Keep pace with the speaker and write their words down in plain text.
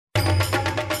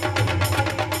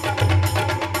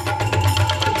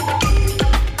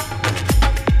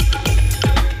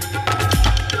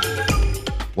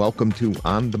Welcome to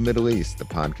On the Middle East, the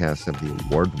podcast of the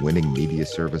award-winning media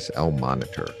service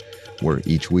Al-Monitor, where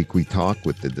each week we talk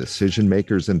with the decision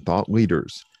makers and thought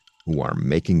leaders who are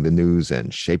making the news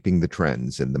and shaping the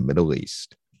trends in the Middle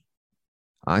East.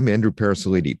 I'm Andrew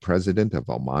Parasiliti, president of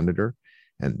Al-Monitor,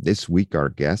 and this week our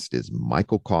guest is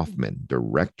Michael Kaufman,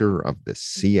 director of the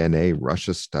CNA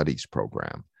Russia Studies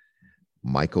program.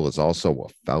 Michael is also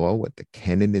a fellow at the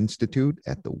Kennan Institute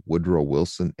at the Woodrow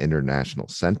Wilson International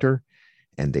Center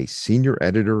and a senior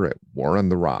editor at War on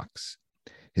the Rocks.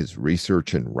 His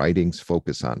research and writings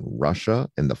focus on Russia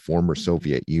and the former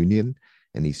Soviet Union,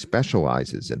 and he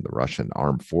specializes in the Russian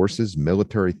armed forces,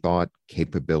 military thought,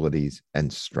 capabilities,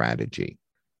 and strategy.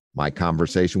 My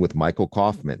conversation with Michael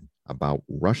Kaufman about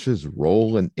Russia's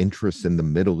role and interest in the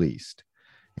Middle East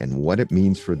and what it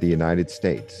means for the United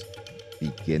States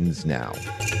begins now.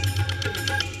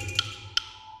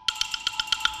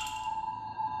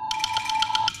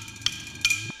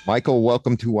 Michael,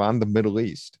 welcome to On the Middle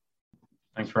East.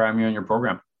 Thanks for having me on your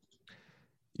program.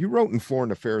 You wrote in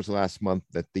Foreign Affairs last month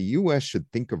that the U.S.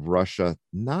 should think of Russia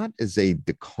not as a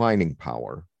declining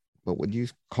power, but what you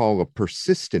call a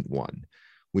persistent one,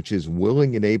 which is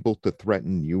willing and able to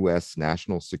threaten U.S.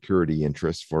 national security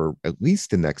interests for at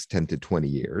least the next 10 to 20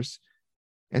 years,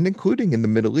 and including in the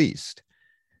Middle East.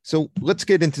 So let's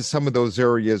get into some of those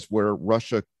areas where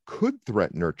Russia could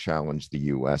threaten or challenge the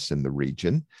U.S. in the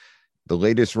region. The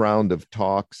latest round of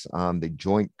talks on the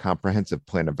Joint Comprehensive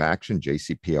Plan of Action,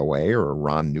 JCPOA, or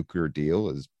Iran nuclear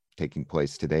deal, is taking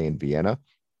place today in Vienna.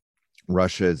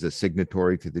 Russia is a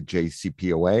signatory to the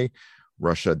JCPOA.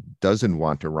 Russia doesn't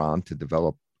want Iran to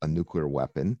develop a nuclear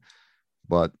weapon,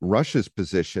 but Russia's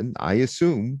position, I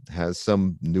assume, has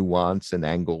some nuance and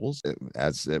angles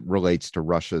as it relates to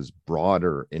Russia's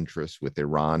broader interests with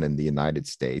Iran and the United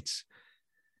States.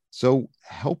 So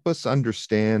help us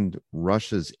understand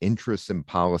Russia's interests and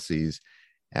policies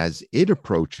as it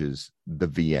approaches the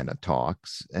Vienna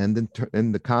talks and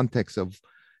in the context of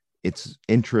its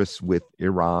interests with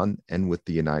Iran and with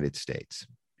the United States.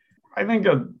 I think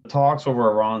talks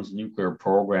over Iran's nuclear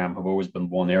program have always been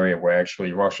one area where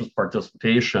actually Russia's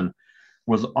participation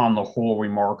was on the whole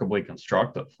remarkably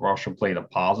constructive. Russia played a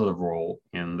positive role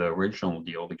in the original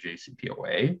deal, the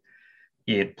JCPOA.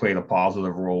 It played a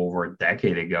positive role over a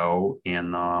decade ago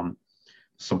in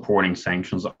supporting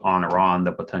sanctions on Iran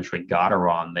that potentially got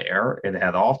Iran there. It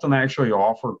had often actually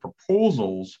offered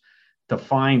proposals to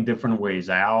find different ways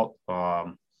out,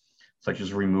 such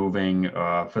as removing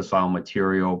fissile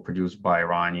material produced by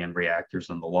Iranian reactors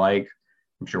and the like,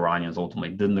 which Iranians ultimately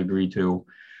didn't agree to.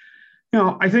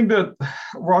 I think that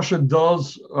Russia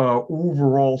does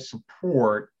overall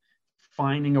support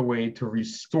finding a way to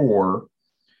restore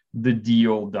the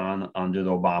deal done under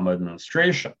the Obama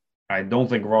administration. I don't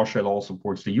think Russia at all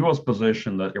supports the U.S.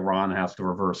 position that Iran has to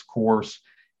reverse course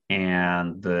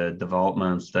and the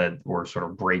developments that were sort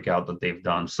of breakout that they've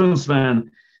done since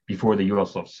then. Before the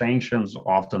U.S. lifts sanctions,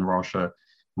 often Russia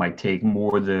might take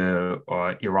more the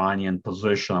Iranian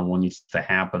position on what needs to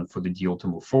happen for the deal to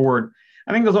move forward.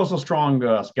 I think there's also strong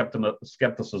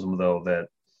skepticism, though, that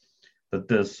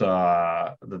there's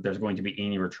going to be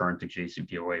any return to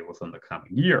JCPOA within the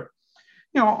coming year.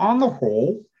 On the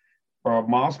whole,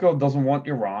 Moscow doesn't want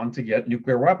Iran to get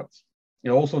nuclear weapons.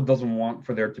 It also doesn't want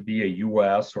for there to be a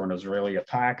U.S. or an Israeli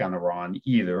attack on Iran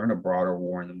either in a broader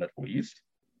war in the Middle East.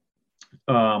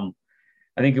 I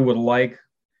think it would like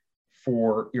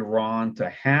for Iran to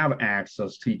have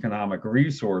access to economic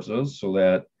resources so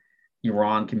that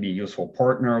Iran can be a useful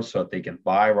partner, so that they can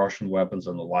buy Russian weapons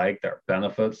and the like. There are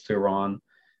benefits to Iran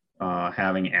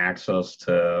having access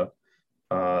to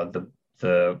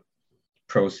the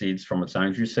proceeds from its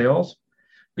energy sales.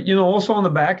 But, also on the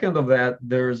back end of that,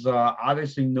 there's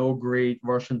obviously no great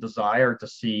Russian desire to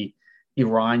see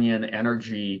Iranian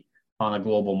energy on a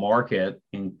global market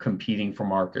in competing for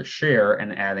market share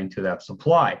and adding to that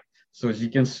supply. So as you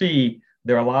can see,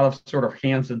 there are a lot of sort of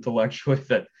hands intellectually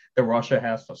that Russia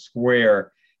has to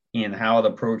square in how it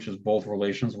approaches both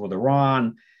relations with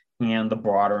Iran and the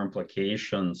broader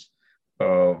implications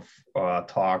of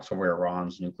talks over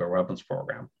Iran's nuclear weapons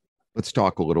program. Let's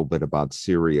talk a little bit about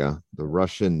Syria. The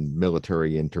Russian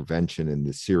military intervention in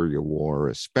the Syria war,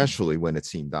 especially when it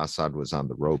seemed Assad was on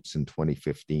the ropes in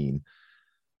 2015,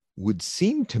 would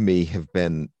seem to me have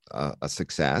been a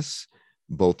success,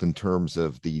 both in terms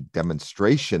of the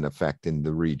demonstration effect in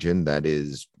the region, that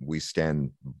is, we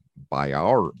stand by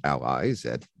our allies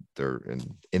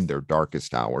in their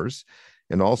darkest hours,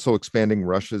 and also expanding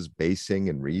Russia's basing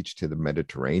and reach to the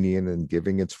Mediterranean and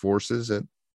giving its forces at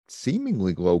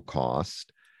seemingly low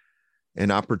cost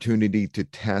an opportunity to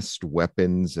test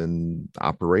weapons and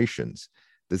operations.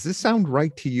 Does this sound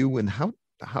right to you? And how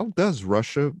does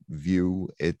Russia view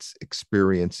its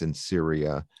experience in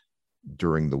Syria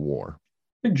during the war?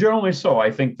 Generally so.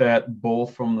 I think that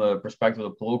both from the perspective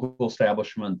of the political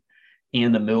establishment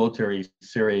and the military,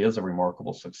 Syria is a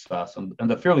remarkable success and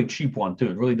a fairly cheap one, too.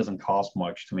 It really doesn't cost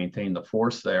much to maintain the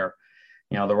force there.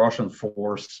 The Russian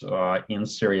force in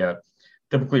Syria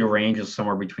typically ranges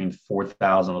somewhere between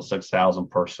 4,000 to 6,000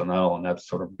 personnel, and that's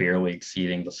sort of barely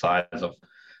exceeding the size of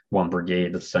one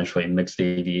brigade. It's essentially a mixed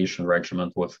aviation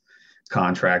regiment with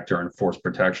contractor and force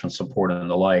protection support and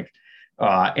the like.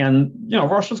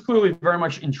 Russia's clearly very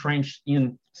much entrenched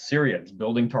in Syria. It's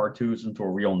building Tartus into a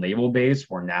real naval base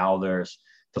where now there's,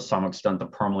 to some extent, a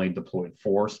permanently deployed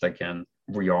force that can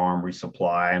rearm,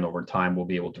 resupply, and over time will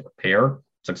be able to repair.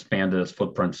 It's expanded its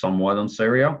footprint somewhat in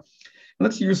Syria. And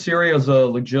let's use Syria as a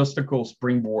logistical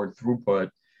springboard throughput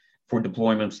for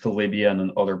deployments to Libya and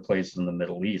in other places in the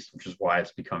Middle East, which is why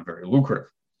it's become very lucrative.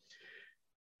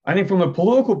 I think from a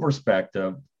political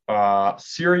perspective,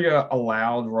 Syria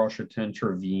allowed Russia to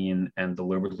intervene and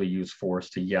deliberately use force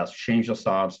to, yes, change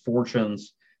Assad's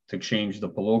fortunes, to change the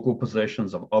political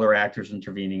positions of other actors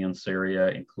intervening in Syria,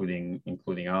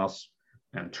 including us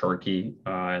and Turkey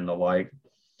and the like.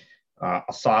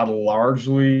 Assad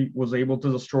largely was able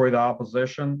to destroy the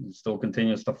opposition. He still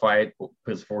continues to fight.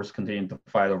 His force continued to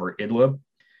fight over Idlib,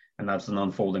 and that's an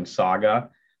unfolding saga.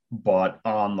 But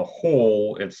on the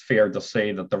whole, it's fair to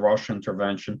say that the Russian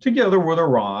intervention, together with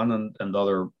Iran and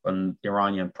other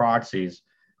Iranian proxies,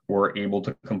 were able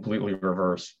to completely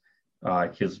reverse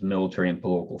his military and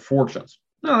political fortunes.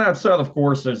 Now, that said, of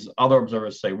course, there's other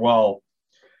observers say, well,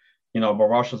 but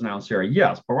Russia's now in Syria.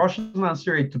 Yes, but Russia's not in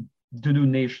Syria to do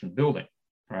nation building,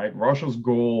 right? Russia's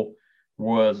goal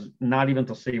was not even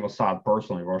to save Assad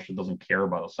personally. Russia doesn't care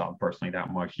about Assad personally that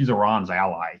much. He's Iran's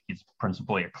ally. He's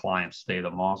principally a client state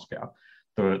of Moscow.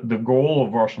 The goal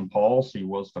of Russian policy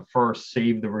was to first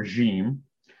save the regime,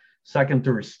 second,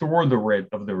 to restore the writ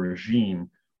of the regime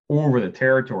over the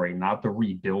territory, not to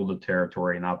rebuild the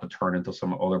territory, not to turn into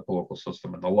some other political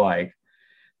system and the like.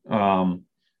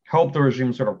 Help the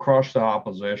regime sort of crush the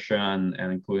opposition,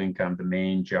 and including kind of the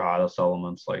main jihadist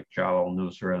elements like Jabhat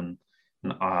al-Nusra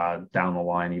and down the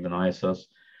line, even ISIS.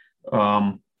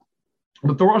 But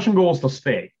the Russian goal is to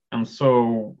stay. And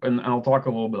so, and I'll talk a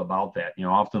little bit about that.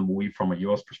 Often we, from a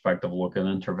U.S. perspective, look at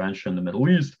intervention in the Middle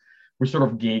East. We sort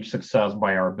of gauge success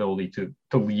by our ability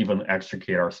to leave and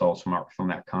extricate ourselves from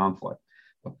that conflict.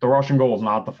 But the Russian goal is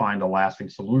not to find a lasting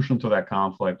solution to that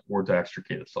conflict or to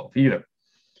extricate itself either.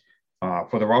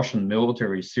 For the Russian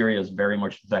military, Syria is very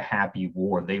much the happy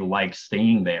war. They like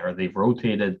staying there. They've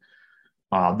rotated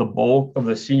the bulk of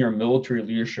the senior military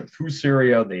leadership through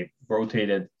Syria. They've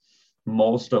rotated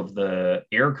most of the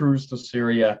air crews to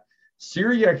Syria.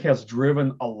 Syria has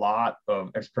driven a lot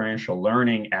of experiential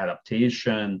learning,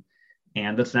 adaptation,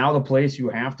 and it's now the place you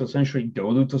have to essentially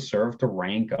go to serve, to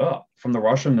rank up. From the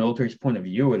Russian military's point of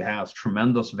view, it has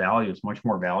tremendous value. It's much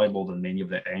more valuable than many of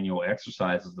the annual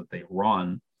exercises that they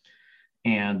run.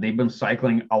 And they've been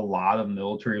cycling a lot of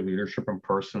military leadership and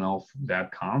personnel through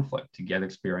that conflict to get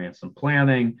experience in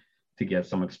planning, to get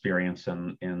some experience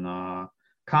in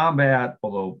combat,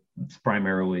 although it's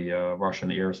primarily Russian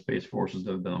airspace forces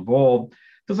that have been involved,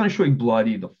 to essentially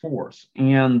bloody the force.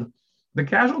 And the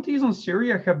casualties in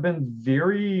Syria have been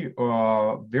very,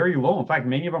 very low. In fact,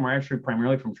 many of them are actually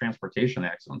primarily from transportation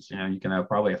accidents. You can have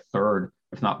probably a third,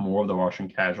 if not more, of the Russian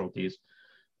casualties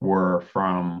were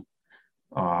from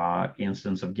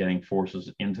instance of getting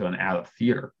forces into and out of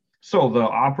theater. So the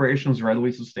operation is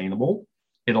readily sustainable.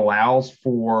 It allows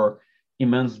for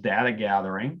immense data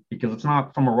gathering because it's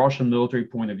not, from a Russian military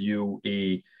point of view,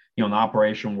 an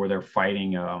operation where they're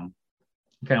fighting kind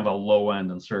of a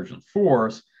low-end insurgent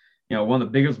force. One of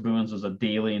the biggest boons is a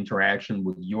daily interaction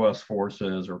with U.S.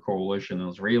 forces or coalition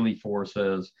Israeli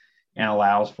forces, and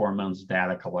allows for immense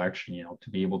data collection, to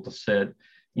be able to sit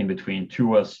in between two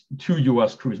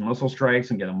U.S. cruise missile strikes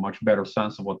and get a much better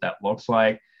sense of what that looks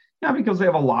like. Because they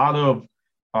have a lot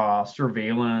of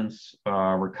surveillance,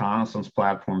 reconnaissance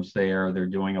platforms there. They're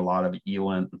doing a lot of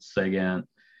ELINT and SIGINT.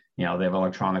 They have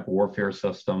electronic warfare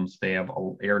systems. They have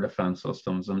air defense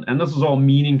systems. And this is all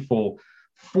meaningful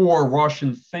for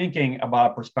Russian thinking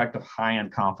about a prospective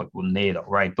high-end conflict with NATO,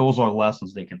 right? Those are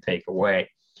lessons they can take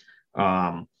away.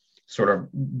 Sort of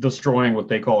destroying what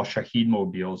they call Shahid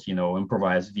mobiles,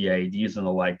 improvised VIEDs and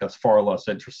the like. That's far less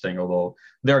interesting, although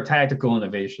there are tactical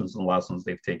innovations and lessons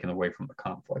they've taken away from the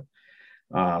conflict.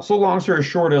 So long story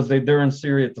short is they're in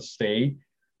Syria to stay.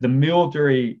 The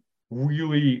military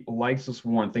really likes this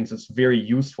war and thinks it's very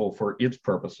useful for its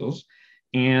purposes.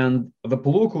 And the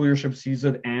political leadership sees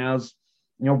it as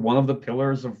one of the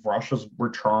pillars of Russia's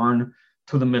return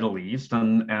to the Middle East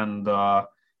and a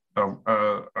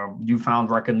newfound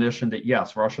recognition that,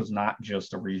 yes, Russia is not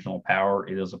just a regional power.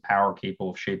 It is a power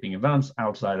capable of shaping events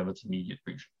outside of its immediate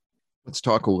region. Let's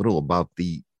talk a little about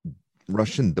the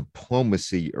Russian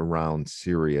diplomacy around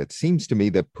Syria. It seems to me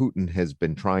that Putin has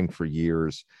been trying for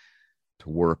years to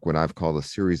work what I've called a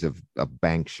series of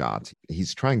bank shots.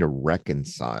 He's trying to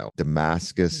reconcile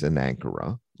Damascus and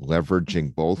Ankara,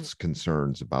 leveraging both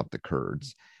concerns about the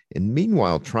Kurds, and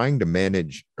meanwhile trying to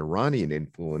manage Iranian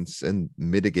influence and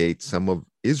mitigate some of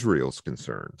Israel's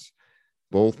concerns.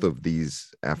 Both of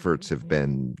these efforts have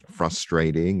been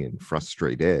frustrating and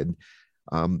frustrated.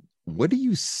 What do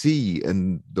you see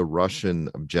in the Russian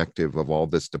objective of all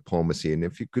this diplomacy? And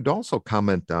if you could also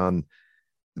comment on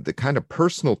the kind of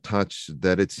personal touch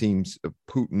that it seems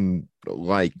Putin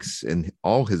likes in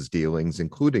all his dealings,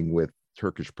 including with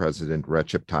Turkish President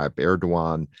Recep Tayyip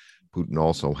Erdogan. Putin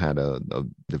also had a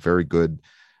very good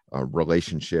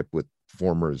relationship with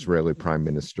former Israeli Prime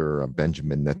Minister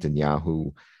Benjamin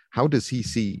Netanyahu. How does he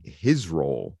see his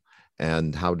role,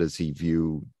 and how does he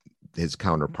view his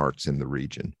counterparts in the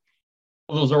region?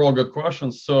 Well, those are all good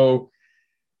questions. So,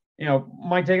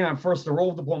 my take on first, the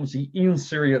role of diplomacy in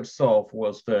Syria itself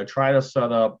was to try to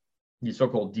set up these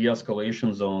so-called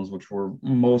de-escalation zones, which were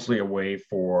mostly a way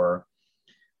for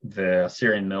the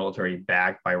Syrian military,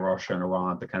 backed by Russia and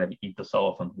Iran, to kind of eat this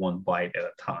elephant one bite at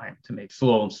a time, to make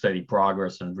slow and steady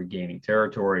progress in regaining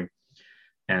territory,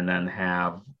 and then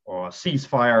have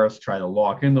ceasefires, try to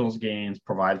lock in those gains,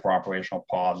 provide for operational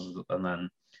pauses, and then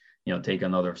take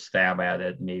another stab at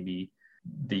it maybe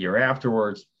the year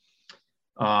afterwards.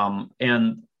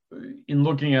 And in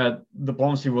looking at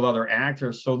diplomacy with other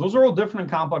actors, so those are all different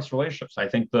and complex relationships. I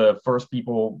think the first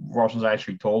people Russians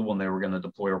actually told when they were going to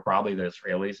deploy were probably the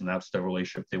Israelis, and that's the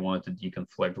relationship they wanted to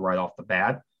deconflict right off the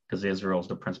bat, because Israel is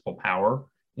the principal power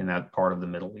in that part of the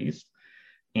Middle East.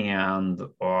 And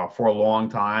for a long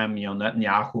time,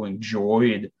 Netanyahu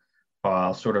enjoyed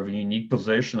sort of a unique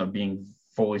position of being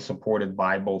fully supported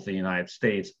by both the United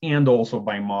States and also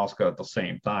by Moscow at the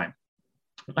same time.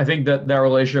 I think that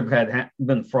relationship had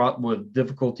been fraught with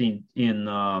difficulty in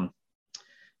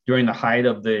during the height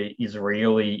of the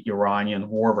Israeli-Iranian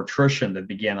war of attrition that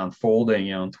began unfolding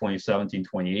in 2017,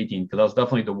 2018, because that was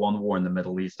definitely the one war in the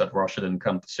Middle East that Russia didn't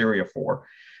come to Syria for.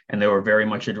 And they were very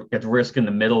much at risk in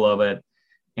the middle of it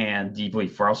and deeply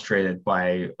frustrated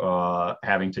by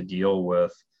having to deal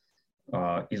with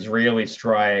Israeli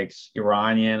strikes,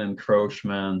 Iranian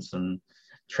encroachments, and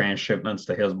transshipments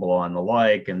to Hezbollah and the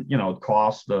like. And, it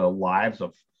cost the lives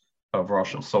of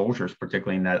Russian soldiers,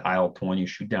 particularly in that IL-20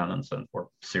 shoot-down incident, or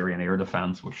Syrian air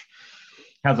defense, which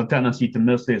has a tendency to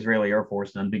miss the Israeli Air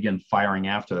Force and then begin firing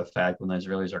after the fact when the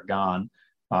Israelis are gone,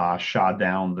 shot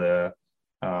down the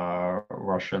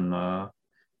Russian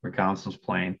reconnaissance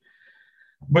plane.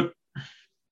 But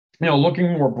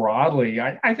looking more broadly,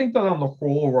 I think that on the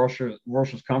whole,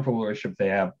 Russia's comfortable relationship they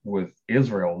have with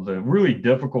Israel, the really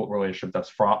difficult relationship that's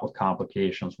fraught with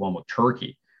complications, one with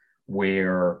Turkey,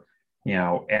 where,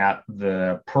 at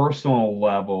the personal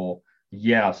level,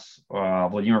 yes,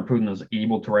 Vladimir Putin is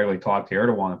able to regularly talk to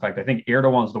Erdogan. In fact, I think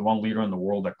Erdogan is the one leader in the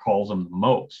world that calls him the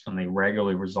most, and they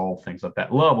regularly resolve things at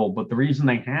that level. But the reason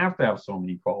they have to have so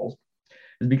many calls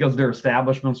is because their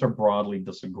establishments are broadly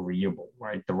disagreeable,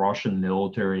 right? The Russian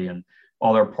military and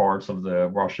other parts of the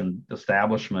Russian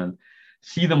establishment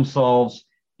see themselves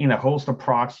in a host of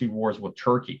proxy wars with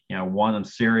Turkey, one in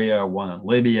Syria, one in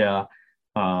Libya,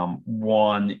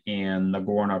 one in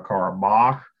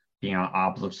Nagorno-Karabakh, being on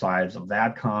opposite sides of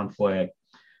that conflict.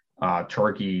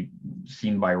 Turkey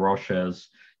seen by Russia as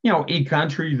a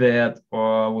country that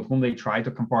with whom they try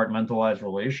to compartmentalize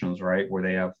relations, right, where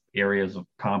they have areas of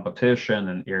competition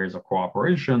and areas of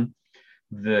cooperation.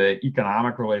 The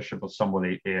economic relationship is somewhat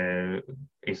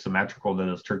asymmetrical.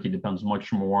 That is, Turkey depends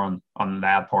much more on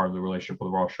that part of the relationship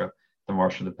with Russia than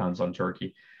Russia depends on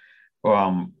Turkey.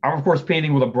 I'm of course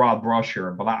painting with a broad brush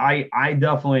here, but I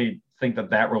definitely think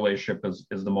that relationship is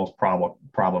the most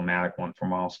problematic one for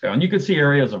Moscow. And you can see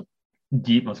areas of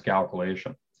deep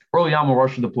miscalculation. Early on, when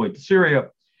Russia deployed to Syria,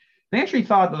 they actually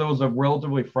thought that it was a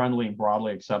relatively friendly and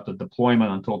broadly accepted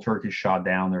deployment until Turkey shot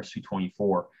down their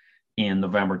Su-24 in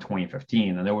November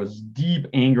 2015. And there was deep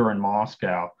anger in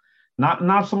Moscow,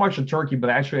 not so much at Turkey, but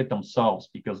actually at themselves,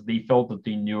 because they felt that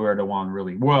they knew Erdogan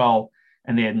really well,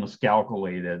 and they had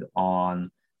miscalculated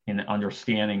on an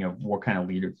understanding of what kind of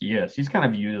leader he is. He's kind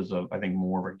of viewed as, I think,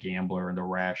 more of a gambler and a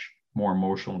rash, more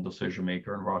emotional decision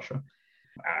maker in Russia.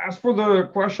 As for the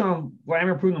question of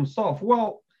Vladimir Putin himself,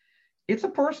 well, it's a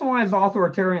personalized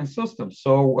authoritarian system.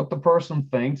 So what the person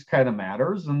thinks kind of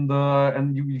matters, and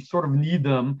you sort of need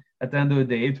them at the end of the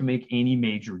day to make any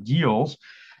major deals,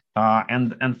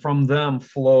 and from them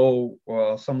flow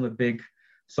some of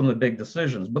the big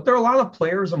decisions. But there are a lot of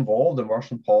players involved in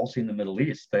Russian policy in the Middle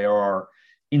East. They are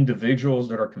individuals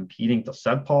that are competing to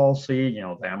set policy. You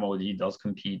know, the MOD does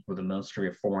compete with the Ministry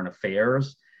of Foreign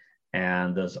Affairs,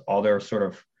 and there's other sort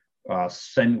of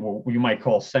what you might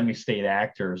call semi-state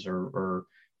actors or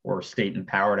state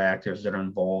empowered actors that are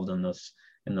involved in this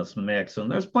mix.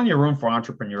 And there's plenty of room for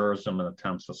entrepreneurism and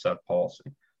attempts to set policy.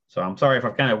 So I'm sorry if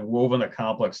I've kind of woven a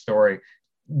complex story.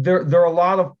 There are a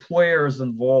lot of players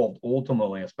involved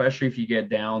ultimately, especially if you get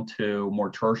down to more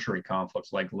tertiary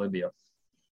conflicts like Libya.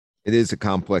 It is a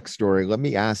complex story. Let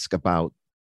me ask about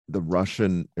the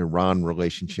Russian-Iran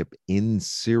relationship in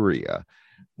Syria.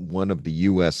 One of the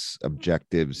U.S.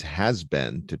 objectives has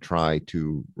been to try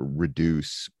to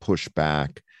reduce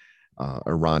pushback,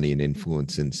 Iranian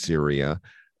influence in Syria.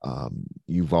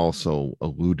 You've also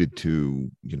alluded to,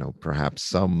 perhaps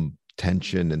some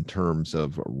tension in terms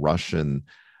of Russian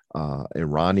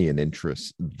Iranian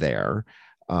interests there.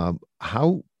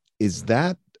 How is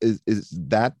that? Is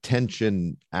that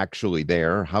tension actually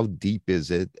there? How deep is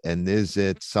it? And is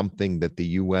it something that the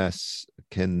U.S.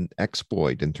 can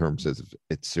exploit in terms of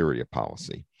its Syria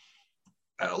policy?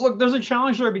 Look, there's a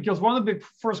challenge there because one of the big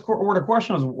first order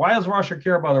questions is why does Russia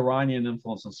care about Iranian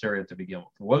influence in Syria to begin with?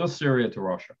 What is Syria to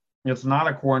Russia? It's not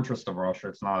a core interest of Russia.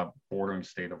 It's not a bordering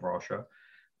state of Russia.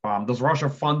 Does Russia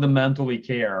fundamentally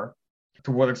care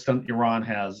to what extent Iran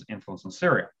has influence in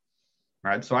Syria?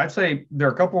 Right. So I'd say there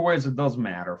are a couple of ways it does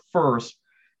matter. First,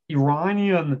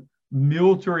 Iranian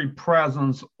military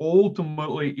presence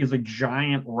ultimately is a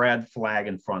giant red flag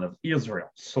in front of Israel.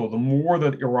 So the more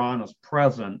that Iran is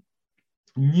present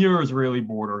near Israeli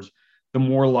borders, the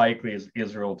more likely is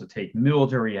Israel to take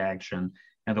military action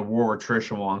and the war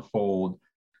attrition will unfold.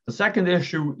 The second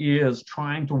issue is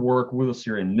trying to work with the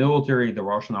Syrian military. The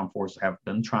Russian armed forces have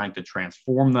been trying to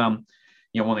transform them.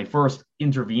 When they first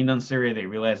intervened in Syria, they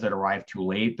realized that arrived too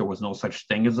late. There was no such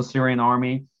thing as a Syrian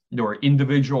army. There were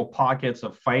individual pockets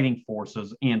of fighting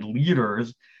forces and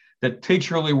leaders that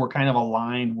pictorially were kind of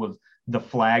aligned with the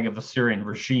flag of the Syrian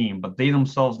regime, but they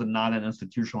themselves did not an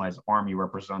institutionalized army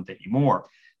represent anymore.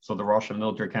 So the Russian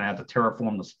military kind of had to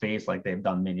terraform the space like they've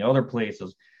done many other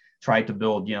places, tried to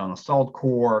build, an assault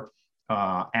corps,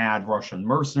 add Russian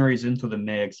mercenaries into the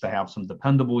mix to have some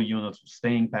dependable units with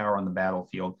staying power on the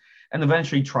battlefield, and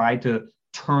eventually try to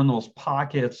turn those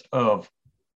pockets of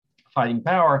fighting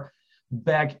power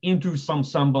back into some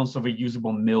semblance of a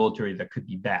usable military that could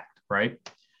be backed, right?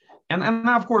 And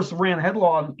that, of course, ran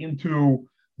headlong into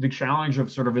the challenge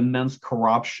of sort of immense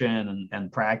corruption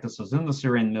and practices in the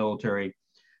Syrian military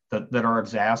that are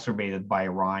exacerbated by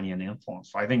Iranian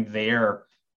influence. So I think there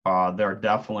are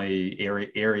definitely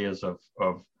areas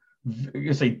of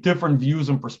different views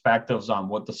and perspectives on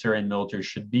what the Syrian military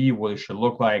should be, what it should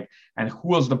look like, and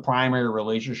who is the primary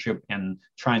relationship in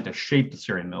trying to shape the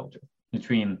Syrian military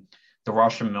between the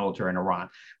Russian military and Iran.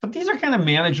 But these are kind of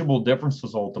manageable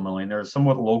differences ultimately, and they're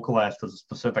somewhat localized to the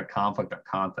specific conflict or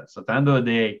context. At the end of the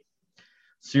day,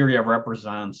 Syria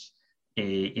represents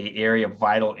a area of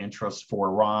vital interest for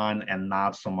Iran and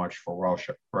not so much for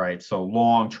Russia, right? So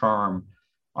long term,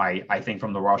 I think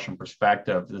from the Russian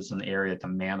perspective, this is an area to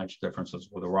manage differences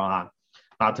with Iran,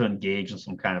 not to engage in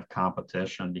some kind of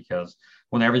competition, because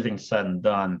when everything's said and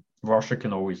done, Russia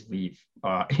can always leave.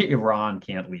 Iran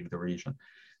can't leave the region.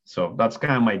 So that's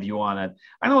kind of my view on it.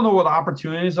 I don't know what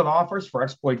opportunities it offers for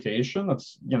exploitation.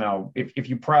 It's, if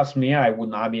you press me, I would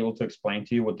not be able to explain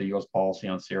to you what the U.S. policy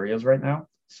on Syria is right now.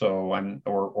 So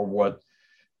or what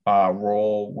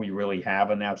role we really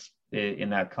have in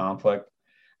that conflict.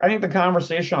 I think the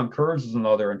conversation on Kurds is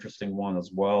another interesting one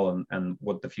as well, and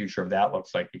what the future of that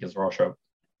looks like, because Russia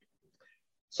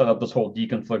set up this whole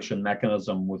deconfliction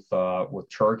mechanism with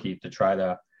Turkey to try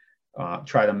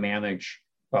to manage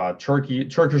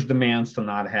Turkish demands to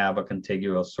not have a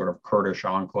contiguous sort of Kurdish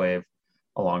enclave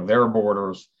along their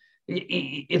borders.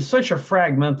 It's such a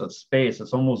fragmented space.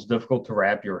 It's almost difficult to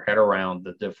wrap your head around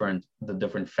the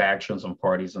different factions and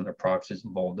parties and their proxies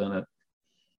involved in it.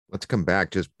 Let's come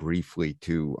back just briefly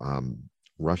to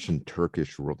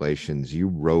Russian-Turkish relations. You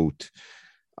wrote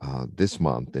this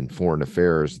month in Foreign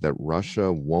Affairs that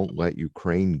Russia won't let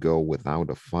Ukraine go without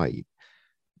a fight.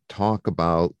 Talk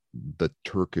about the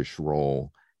Turkish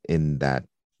role in that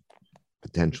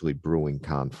potentially brewing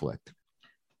conflict.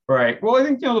 Right. Well, I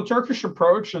think the Turkish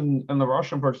approach and the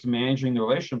Russian approach to managing the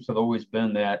relationships had always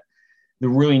been that they're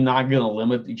really not going to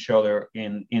limit each other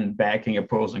in backing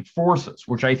opposing forces,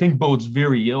 which I think bodes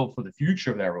very ill for the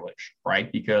future of that relationship, right?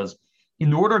 Because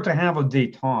in order to have a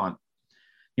détente,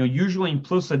 usually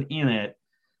implicit in it,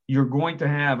 you're going to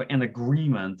have an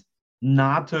agreement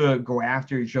not to go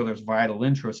after each other's vital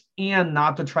interests and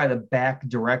not to try to back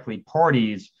directly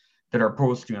parties that are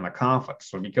opposed to you in a conflict.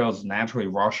 So because naturally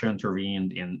Russia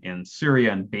intervened in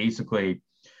Syria and basically,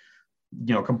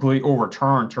 completely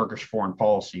overturned Turkish foreign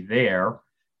policy there.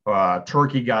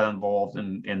 Turkey got involved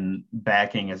in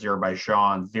backing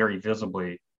Azerbaijan very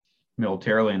visibly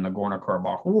militarily in the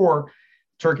Nagorno-Karabakh war.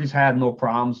 Turkey's had no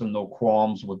problems and no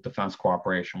qualms with defense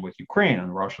cooperation with Ukraine,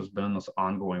 and Russia's been in this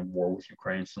ongoing war with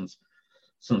Ukraine since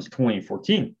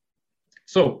 2014.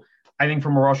 So I think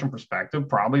from a Russian perspective,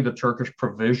 probably the Turkish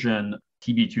provision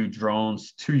TB2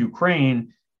 drones to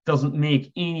Ukraine doesn't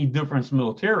make any difference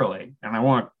militarily. And I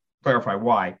want to clarify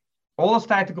why. All this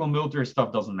tactical and military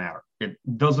stuff doesn't matter.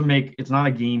 It's not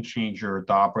a game changer at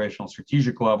the operational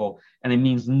strategic level, and it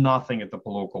means nothing at the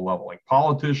political level. Like,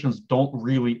 politicians don't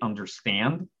really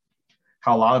understand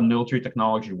how a lot of military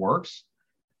technology works.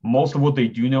 Most of what they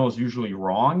do know is usually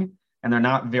wrong, and they're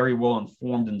not very well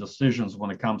informed in decisions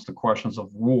when it comes to questions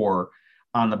of war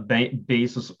on the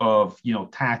basis of,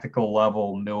 tactical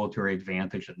level military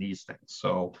advantage in these things.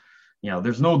 So,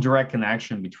 there's no direct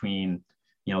connection between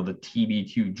the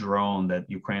TB2 drone that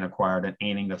Ukraine acquired and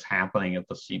anything that's happening at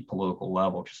the political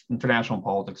level. Just international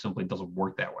politics simply doesn't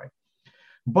work that way.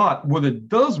 But what it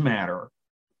does matter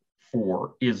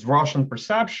for is Russian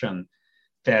perception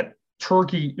that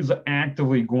Turkey is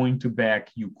actively going to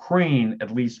back Ukraine,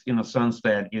 at least in a sense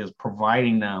that it is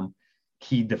providing them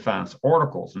key defense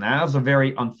articles. And that is a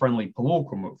very unfriendly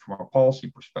political move from a policy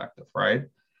perspective, right?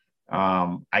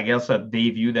 I guess that they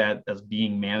view that as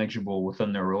being manageable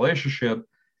within their relationship,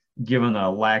 given a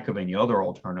lack of any other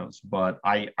alternatives. But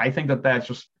I think that that's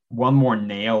just one more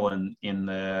nail in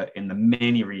the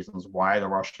many reasons why the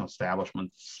Russian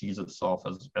establishment sees itself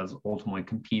as ultimately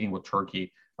competing with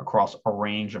Turkey across a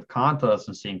range of contests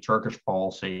and seeing Turkish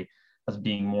policy as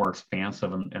being more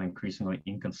expansive and increasingly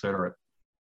inconsiderate.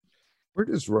 Where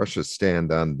does Russia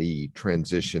stand on the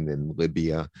transition in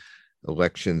Libya?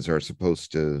 Elections are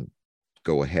supposed to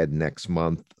go ahead next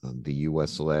month. The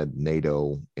US-led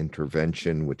NATO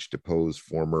intervention, which deposed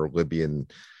former Libyan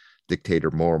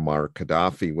dictator Muammar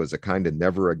Gaddafi, was a kind of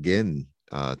never again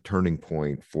turning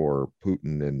point for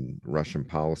Putin and Russian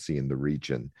policy in the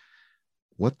region.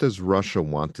 What does Russia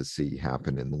want to see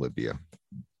happen in Libya?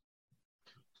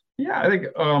 Yeah, I think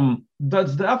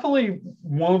that's definitely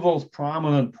one of those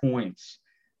prominent points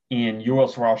in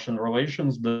US-Russian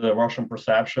relations, the Russian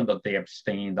perception that they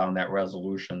abstained on that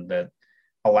resolution that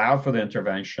allowed for the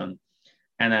intervention.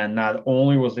 And then not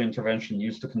only was the intervention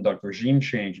used to conduct regime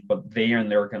change, but they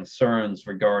and their concerns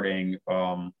regarding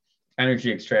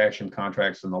energy extraction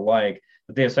contracts and the like,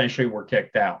 that they essentially were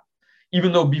kicked out.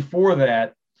 Even though before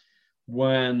that,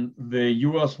 when the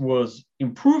US was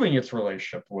improving its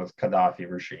relationship with Gaddafi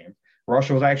regime,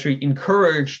 Russia was actually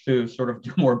encouraged to sort of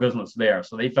do more business there.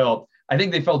 So I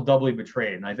think they felt doubly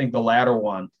betrayed. And I think the latter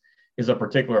one is a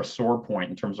particular sore point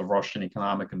in terms of Russian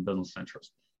economic and business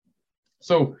interests.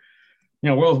 So,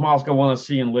 what does Moscow want to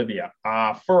see in Libya?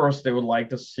 First, they would like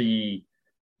to see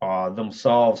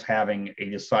themselves having a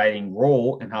deciding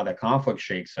role in how that conflict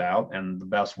shakes out. And the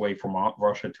best way for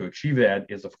Russia to achieve that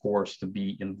is, of course, to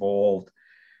be involved,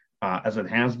 as it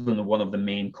has been, in one of the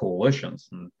main coalitions,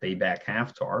 and they back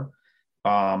Haftar.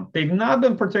 They've not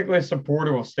been particularly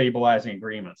supportive of stabilizing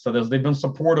agreements. So they've been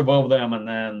supportive of them and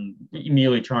then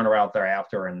immediately turned around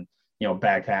thereafter and,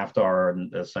 backed Haftar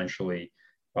and essentially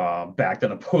backed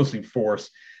an opposing force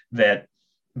that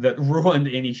ruined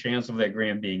any chance of the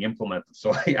agreement being implemented.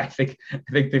 So I think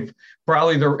they've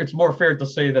probably, it's more fair to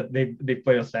say that they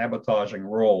played a sabotaging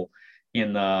role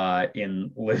in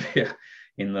Libya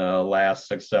in the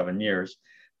last 6-7 years.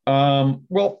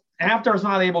 Well, Haftar is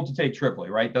not able to take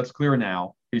Tripoli, right? That's clear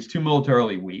now. He's too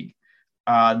militarily weak.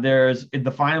 There's a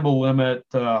definable limit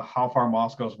to how far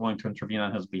Moscow is willing to intervene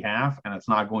on his behalf, and it's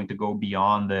not going to go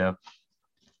beyond the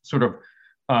sort of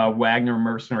Wagner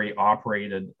mercenary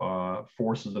operated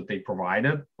forces that they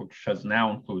provided, which has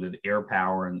now included air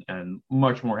power and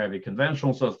much more heavy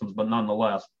conventional systems. But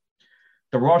nonetheless,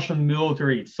 the Russian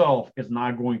military itself is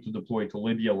not going to deploy to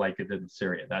Libya like it did in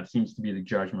Syria. That seems to be the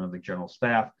judgment of the general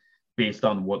staff based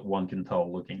on what one can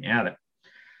tell looking at it.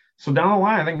 So down the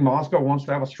line, I think Moscow wants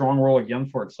to have a strong role again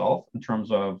for itself in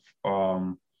terms of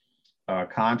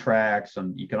contracts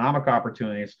and economic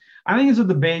opportunities. I think it's a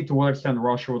debate to what extent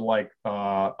Russia would like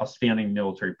a standing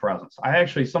military presence.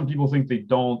 Some people think they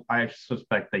don't. I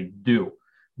suspect they do.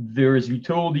 there is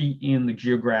utility in the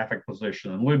geographic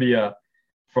position in Libya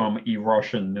from a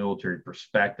Russian military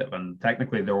perspective. And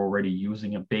technically, they're already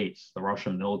using a base. The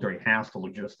Russian military has to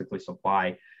logistically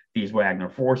supply these Wagner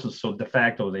forces. So de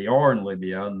facto, they are in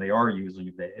Libya and they are using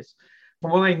a base.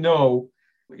 From what I know,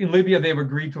 in Libya, they've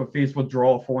agreed to a phased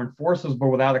withdrawal of foreign forces, but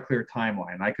without a clear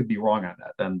timeline. I could be wrong on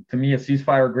that. And to me, a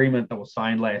ceasefire agreement that was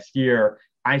signed last year,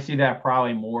 I see that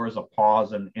probably more as a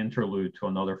pause and interlude to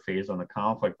another phase on the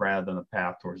conflict rather than a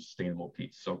path towards sustainable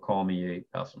peace. So call me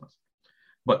a pessimist.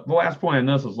 But the last point on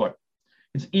this is, look,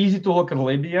 it's easy to look at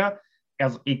Libya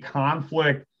as a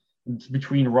conflict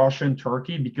between Russia and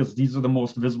Turkey because these are the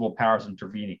most visible powers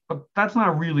intervening. But that's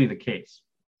not really the case,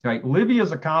 right? Libya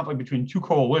is a conflict between two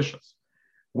coalitions.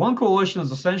 One coalition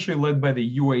is essentially led by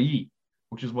the UAE,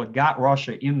 which is what got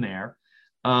Russia in there.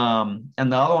 And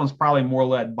the other one's probably more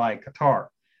led by Qatar,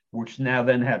 which now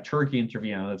then had Turkey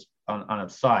intervene on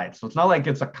its side. So it's not like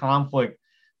it's a conflict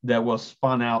that was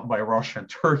spun out by Russia and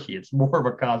Turkey. It's more of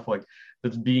a conflict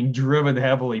that's being driven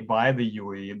heavily by the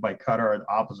UAE and by Qatar at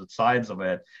opposite sides of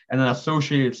it, and then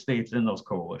associated states in those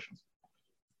coalitions.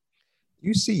 Do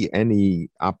you see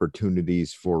any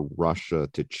opportunities for Russia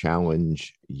to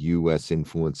challenge U.S.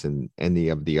 influence in any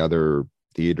of the other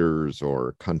theaters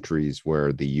or countries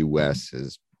where the U.S.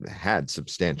 has had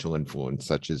substantial influence,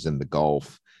 such as in the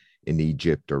Gulf, in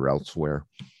Egypt, or elsewhere?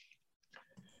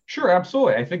 Sure,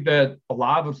 absolutely. I think that a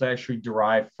lot of it's actually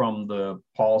derived from the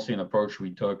policy and approach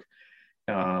we took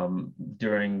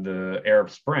during the Arab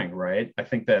Spring, right? I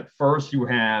think that first you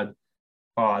had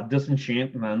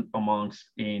disenchantment amongst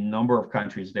a number of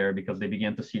countries there because they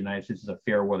began to see the United States as a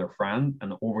fair weather friend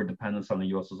and over-dependence on the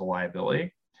U.S. as a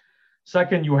liability.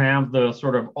 Second, you have the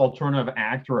sort of alternative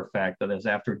actor effect that is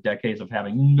after decades of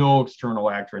having no external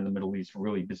actor in the Middle East,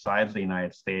 really, besides the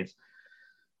United States.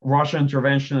 Russian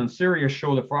intervention in Syria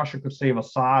showed if Russia could save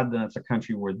Assad, then it's a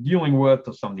country worth dealing with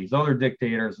to some of these other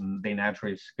dictators. And they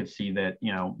naturally could see that,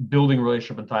 building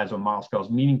relationship and ties with Moscow is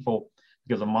meaningful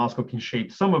because if Moscow can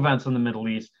shape some events in the Middle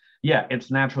East, yeah, it's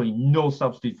naturally no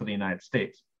substitute for the United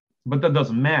States. But that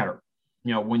doesn't matter.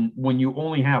 When you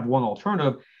only have one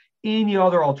alternative, any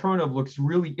other alternative looks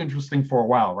really interesting for a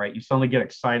while, right? You suddenly get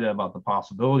excited about the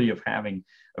possibility of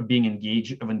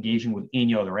engaging with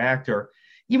any other actor,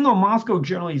 even though Moscow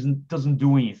generally doesn't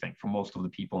do anything for most of the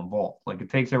people involved. Like, it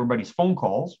takes everybody's phone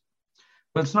calls,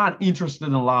 but it's not interested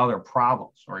in a lot of their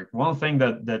problems, right? One thing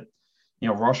that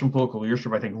Russian political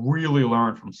leadership, I think, really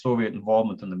learned from Soviet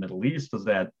involvement in the Middle East is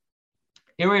that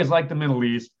areas like the Middle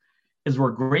East is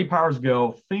where great powers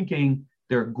go thinking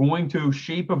they're going to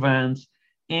shape events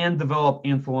and develop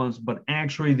influence, but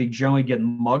actually they generally get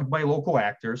mugged by local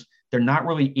actors. They're not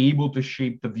really able to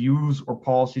shape the views or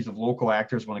policies of local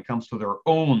actors when it comes to their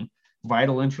own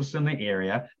vital interests in the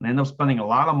area, and they end up spending a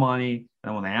lot of money.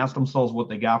 And when they ask themselves what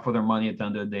they got for their money at the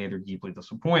end of the day, they're deeply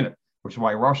disappointed, which is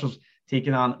why Russia's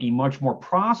taken on a much more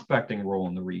prospecting role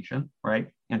in the region, right?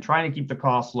 And trying to keep the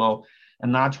costs low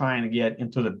and not trying to get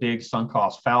into the big sunk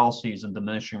cost fallacies and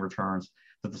diminishing returns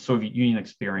that the Soviet Union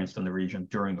experienced in the region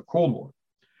during the Cold War.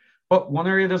 But one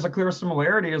area there's a clear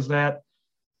similarity is that,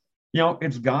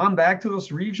 it's gone back to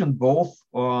this region, both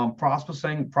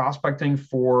prospecting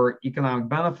for economic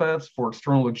benefits, for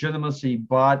external legitimacy,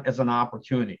 but as an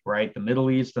opportunity, right? The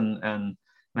Middle East and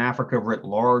Africa writ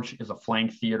large is a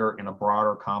flank theater in a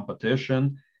broader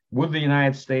competition with the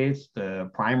United States. The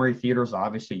primary theaters,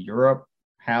 obviously, Europe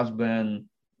has been,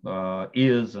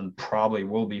 is, and probably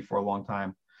will be for a long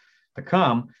time to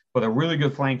come, but a really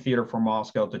good flank theater for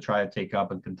Moscow to try to take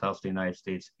up and contest the United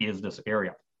States is this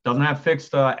area. Doesn't have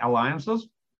fixed alliance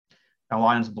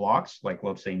blocks, like,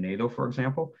 let's say, NATO, for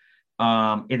example.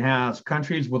 It has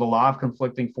countries with a lot of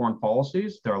conflicting foreign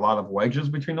policies. There are a lot of wedges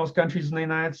between those countries and the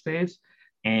United States.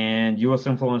 And U.S.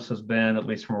 influence has been, at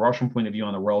least from a Russian point of view,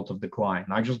 on a relative decline,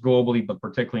 not just globally, but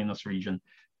particularly in this region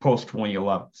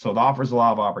post-2011. So it offers a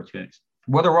lot of opportunities.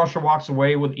 Whether Russia walks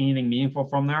away with anything meaningful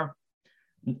from there,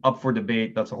 up for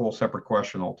debate. That's a whole separate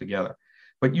question altogether.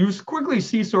 But you quickly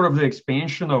see sort of the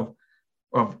expansion of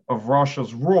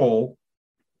Russia's role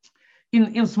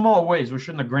in small ways. We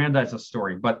shouldn't aggrandize the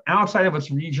story, but outside of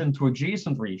its region to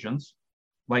adjacent regions,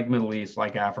 like Middle East,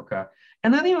 like Africa,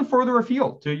 and then even further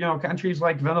afield to countries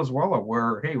like Venezuela,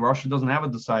 where, hey, Russia doesn't have a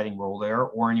deciding role there,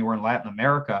 or anywhere in Latin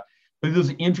America. But it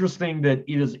is interesting that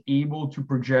it is able to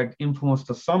project influence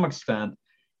to some extent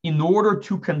in order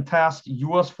to contest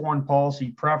U.S. foreign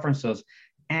policy preferences,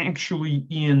 actually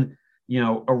in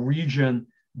a region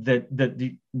that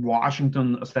the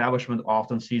Washington establishment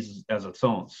often sees as its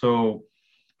own. So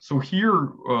here,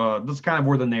 this is kind of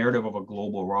where the narrative of a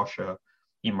global Russia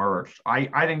emerged.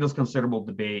 I think there's considerable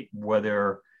debate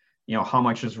whether how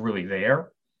much is really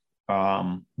there.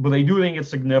 But I do think it's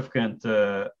significant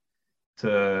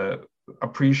to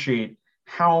appreciate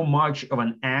how much of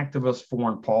an activist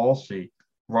foreign policy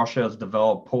Russia has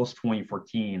developed post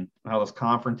 2014, how this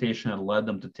confrontation had led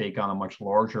them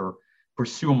to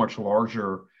pursue a much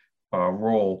larger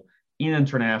role in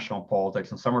international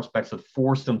politics. In some respects, it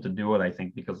forced them to do it, I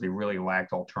think, because they really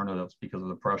lacked alternatives because of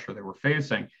the pressure they were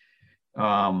facing,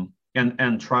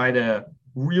 and try to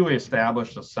really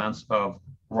establish a sense of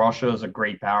Russia as a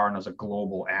great power and as a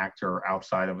global actor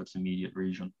outside of its immediate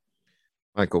region.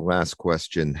 Michael, last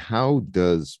question. How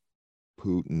does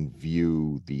Putin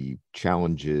view the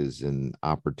challenges and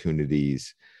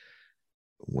opportunities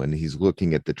when he's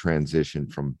looking at the transition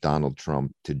from Donald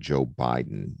Trump to Joe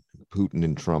Biden? Putin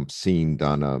and Trump seemed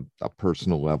on a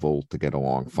personal level to get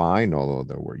along fine, although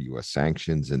there were U.S.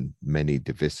 sanctions and many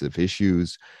divisive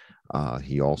issues.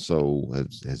 He also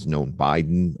has known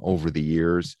Biden over the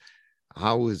years.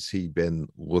 How has he been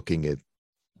looking at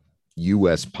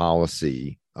U.S.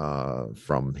 policy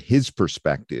from his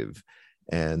perspective,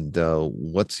 and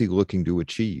what's he looking to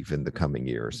achieve in the coming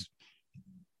years?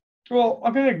 Well,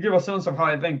 I'm going to give a sense of how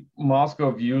I think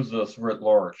Moscow views this writ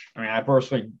large. I mean, I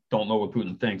personally don't know what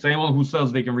Putin thinks. Anyone who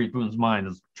says they can read Putin's mind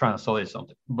is trying to sell you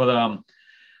something. But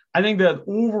I think that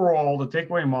overall, the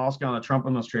takeaway in Moscow and the Trump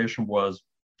administration was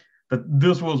that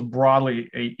this was broadly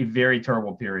a very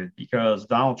terrible period because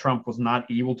Donald Trump was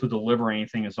not able to deliver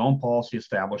anything his own policy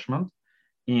establishment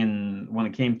when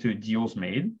it came to deals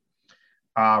made.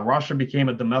 Russia became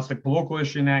a domestic political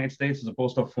issue in the United States as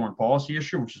opposed to a foreign policy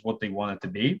issue, which is what they wanted to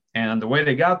be. And the way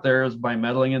they got there is by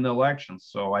meddling in the elections.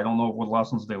 So I don't know what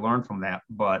lessons they learned from that,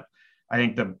 but I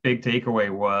think the big takeaway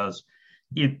was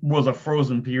it was a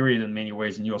frozen period in many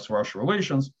ways in U.S.-Russia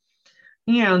relations.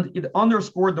 And it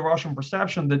underscored the Russian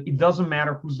perception that it doesn't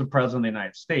matter who's the president of the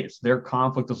United States. Their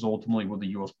conflict is ultimately with the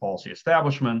U.S. policy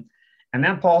establishment. And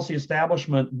that policy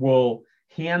establishment will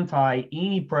hand tie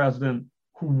any president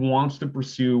who wants to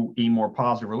pursue a more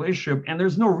positive relationship. And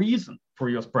there's no reason for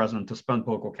a U.S. president to spend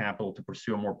political capital to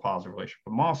pursue a more positive relationship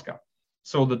with Moscow.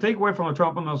 So the takeaway from the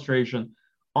Trump administration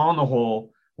on the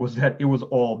whole was that it was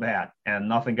all bad and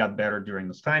nothing got better during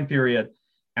this time period.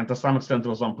 And to some extent, it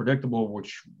was unpredictable,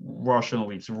 which Russian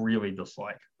elites really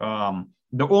dislike.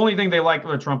 The only thing they like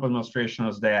with the Trump administration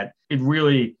is that it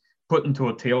really put into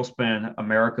a tailspin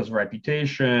America's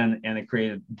reputation, and it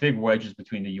created big wedges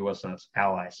between the U.S. and its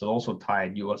allies. So it also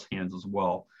tied U.S. hands as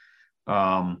well.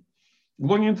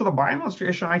 Looking into the Biden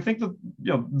administration, I think that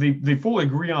they fully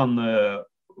agree on the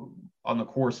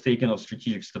course taken of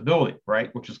strategic stability,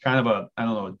 right? Which is kind of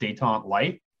a détente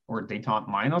light or a détente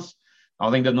minus. I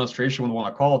don't think the administration would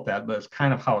want to call it that, but it's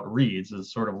kind of how it reads,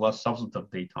 is sort of less substantive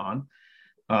détente.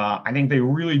 I think they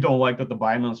really don't like that the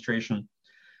Biden administration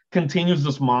continues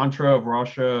this mantra of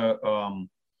Russia,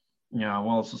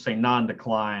 let's just say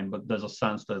non-decline, but there's a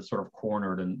sense that it's sort of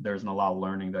cornered and there isn't a lot of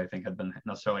learning that I think had been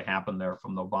necessarily happened there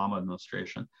from the Obama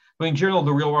administration. But in general,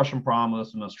 the real Russian problem with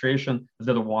this administration is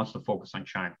that it wants to focus on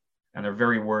China. And they're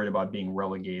very worried about being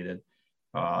relegated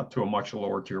to a much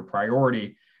lower tier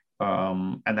priority.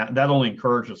 And that only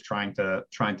encourages trying to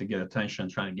get attention,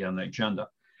 trying to get on the agenda.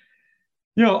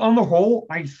 On the whole,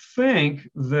 I think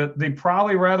that they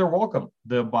probably rather welcome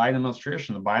the Biden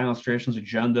administration. The Biden administration's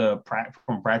agenda,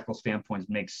 from a practical standpoint,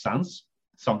 makes sense.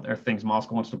 Some are things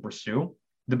Moscow wants to pursue.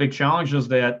 The big challenge is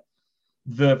that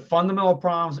the fundamental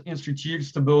problems in strategic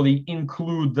stability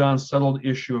include the unsettled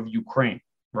issue of Ukraine,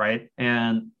 right?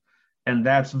 And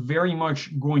that's very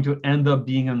much going to end up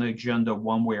being on the agenda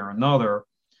one way or another.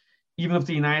 Even if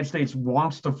the United States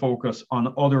wants to focus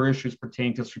on other issues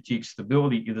pertaining to strategic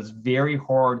stability, it is very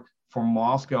hard for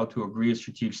Moscow to agree to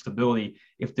strategic stability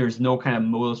if there's no kind of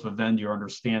modus vivendi or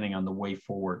understanding on the way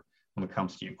forward when it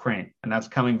comes to Ukraine. And that's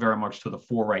coming very much to the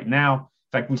fore right now.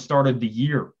 In fact, we started the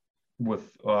year with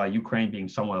Ukraine being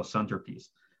somewhat a centerpiece.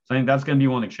 So I think that's going to be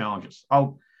one of the challenges.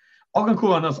 I'll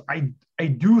conclude on this. I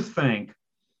do think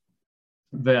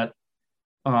that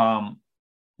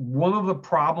one of the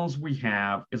problems we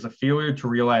have is a failure to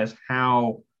realize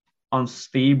how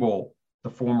unstable the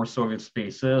former Soviet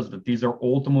space is, that these are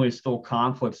ultimately still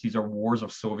conflicts. These are wars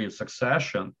of Soviet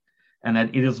succession, and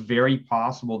that it is very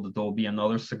possible that there will be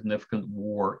another significant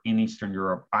war in Eastern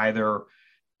Europe, either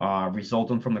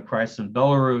resulting from the crisis in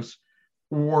Belarus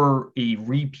or a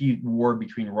repeat war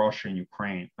between Russia and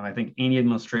Ukraine. And I think any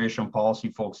administration policy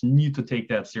folks need to take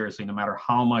that seriously, no matter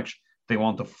how much they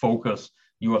want to focus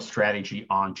U.S. strategy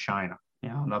on China.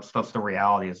 And that's the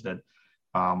reality, is that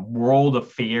world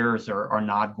affairs are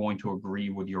not going to agree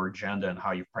with your agenda and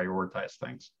how you prioritize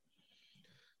things.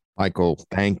 Michael,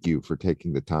 thank you for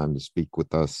taking the time to speak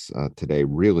with us today.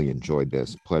 Really enjoyed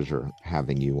this. Pleasure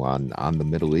having you on the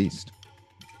Middle East.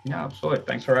 Yeah, absolutely.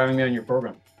 Thanks for having me on your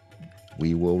program.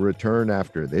 We will return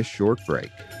after this short break.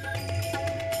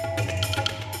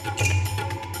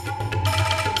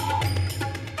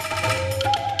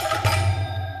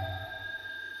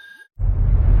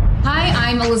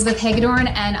 I'm Elizabeth Hagedorn,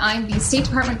 and I'm the State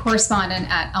Department correspondent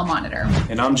at Al Monitor.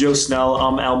 And I'm Joe Snell.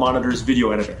 I'm Al Monitor's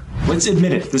video editor. Let's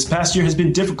admit it, this past year has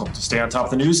been difficult to stay on top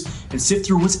of the news and sift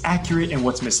through what's accurate and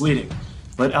what's misleading.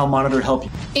 Let Al Monitor help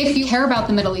you. If you care about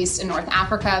the Middle East and North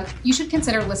Africa, you should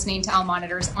consider listening to Al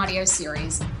Monitor's audio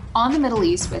series On the Middle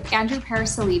East with Andrew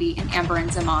Parasiliti and Amber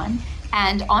Zaman,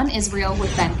 and On Israel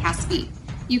with Ben Caspi.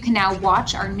 You can now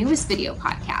watch our newest video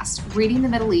podcast, Reading the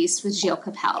Middle East with Gilles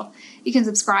Capel. You can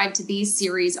subscribe to these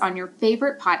series on your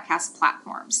favorite podcast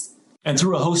platforms. And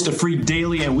through a host of free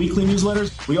daily and weekly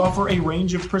newsletters, we offer a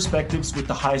range of perspectives with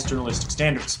the highest journalistic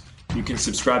standards. You can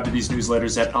subscribe to these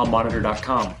newsletters at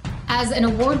almonitor.com. As an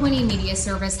award-winning media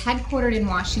service headquartered in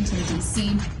Washington,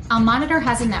 D.C., Al Monitor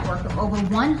has a network of over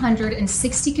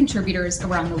 160 contributors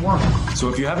around the world. So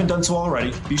if you haven't done so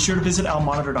already, be sure to visit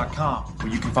almonitor.com,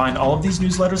 where you can find all of these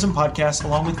newsletters and podcasts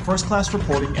along with first-class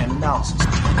reporting and analysis.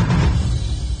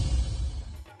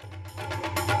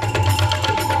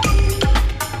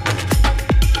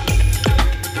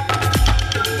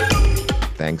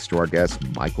 Thanks to our guest,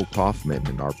 Michael Kaufman,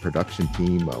 and our production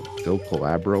team of Phil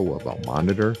Calabro of Al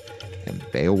Monitor and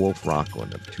Beowulf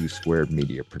Rockland of Two Squared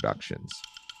Media Productions.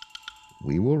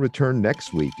 We will return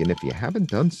next week, and if you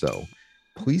haven't done so,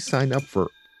 please sign up for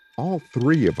all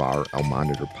three of our Al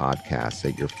Monitor podcasts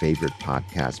at your favorite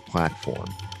podcast platform.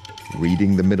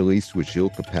 Reading the Middle East with Gilles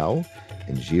Capel,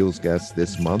 and Gilles' guest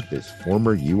this month is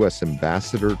former U.S.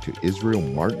 Ambassador to Israel,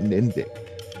 Martin Indyk.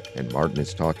 And Martin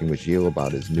is talking with Gilles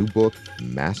about his new book,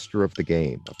 Master of the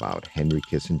Game, about Henry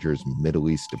Kissinger's Middle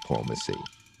East diplomacy.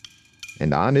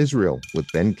 And On Israel with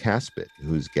Ben Caspit,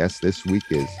 whose guest this week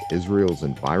is Israel's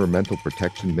Environmental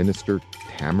Protection Minister,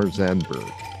 Tamar Zandberg.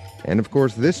 And of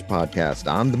course, this podcast,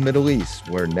 On the Middle East,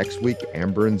 where next week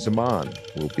Amber and Zaman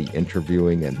will be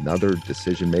interviewing another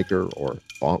decision maker or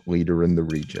thought leader in the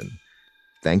region.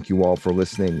 Thank you all for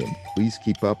listening, and please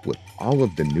keep up with all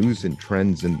of the news and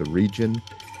trends in the region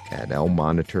at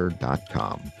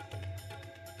almonitor.com.